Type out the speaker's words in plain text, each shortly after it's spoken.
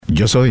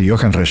Yo soy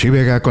Johan Rashi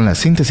Vega con la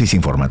síntesis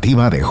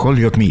informativa de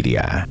Holyoke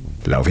Media.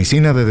 La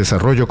Oficina de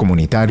Desarrollo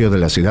Comunitario de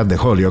la ciudad de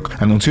Holyoke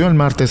anunció el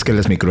martes que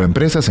las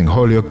microempresas en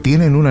Holyoke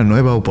tienen una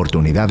nueva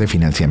oportunidad de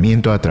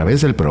financiamiento a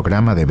través del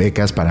programa de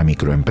becas para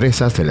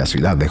microempresas de la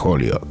ciudad de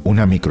Holyoke.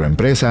 Una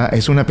microempresa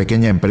es una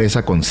pequeña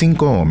empresa con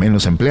 5 o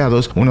menos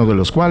empleados, uno de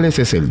los cuales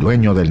es el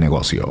dueño del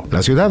negocio.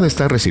 La ciudad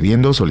está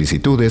recibiendo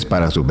solicitudes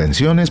para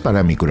subvenciones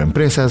para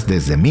microempresas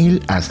desde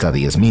 $1,000 hasta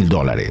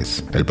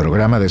 $10,000. El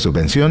programa de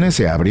subvenciones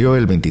se abrió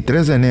el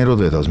 23 de enero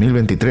de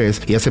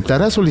 2023 y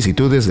aceptará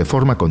solicitudes de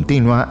forma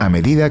continua a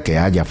medida que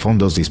haya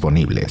fondos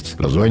disponibles.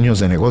 Los dueños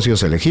de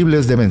negocios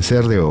elegibles deben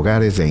ser de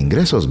hogares de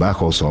ingresos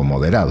bajos o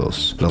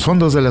moderados. Los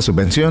fondos de las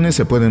subvenciones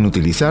se pueden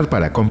utilizar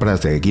para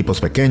compras de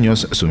equipos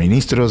pequeños,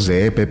 suministros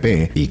de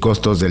EPP y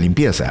costos de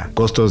limpieza,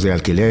 costos de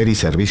alquiler y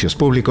servicios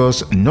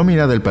públicos,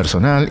 nómina del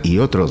personal y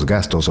otros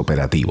gastos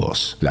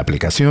operativos. La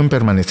aplicación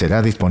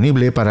permanecerá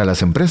disponible para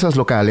las empresas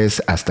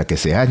locales hasta que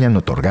se hayan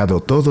otorgado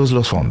todos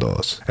los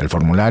fondos. El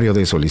formulario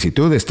de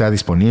solicitud está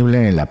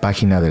disponible en la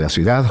página de la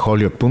ciudad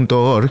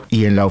holyoke.org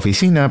y en la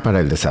Oficina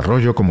para el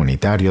Desarrollo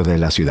Comunitario de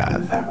la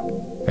ciudad.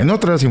 En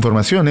otras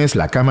informaciones,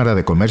 la Cámara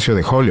de Comercio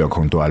de Holyoke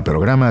junto al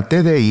programa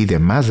TDI de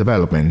Mass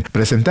Development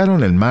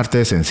presentaron el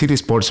martes en City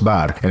Sports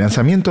Bar el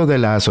lanzamiento de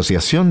la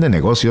Asociación de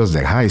Negocios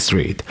de High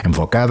Street,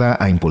 enfocada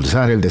a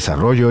impulsar el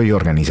desarrollo y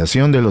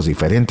organización de los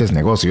diferentes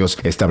negocios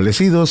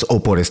establecidos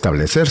o por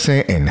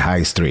establecerse en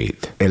High Street.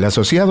 El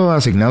asociado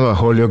asignado a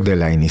Holyoke de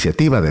la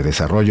Iniciativa de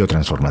Desarrollo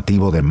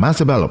Transformativo de Mass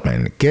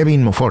Development,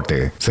 Kevin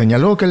Moforte,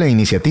 señaló que la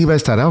iniciativa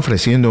estará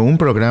ofreciendo un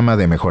programa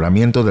de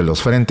mejoramiento de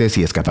los frentes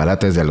y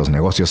escaparates de los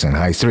negocios en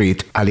High Street,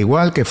 al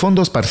igual que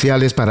fondos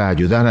parciales para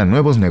ayudar a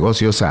nuevos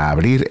negocios a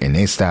abrir en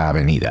esta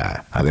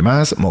avenida.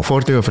 Además,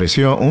 Moforte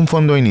ofreció un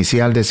fondo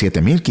inicial de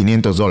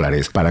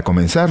 $7,500 para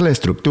comenzar la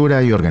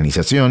estructura y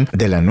organización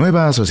de la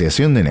nueva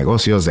Asociación de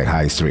Negocios de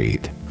High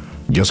Street.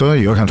 Yo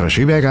soy Johan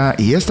Rashi Vega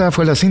y esta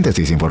fue la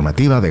síntesis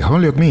informativa de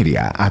Holyoke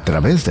Media a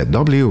través de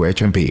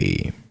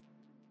WHMP.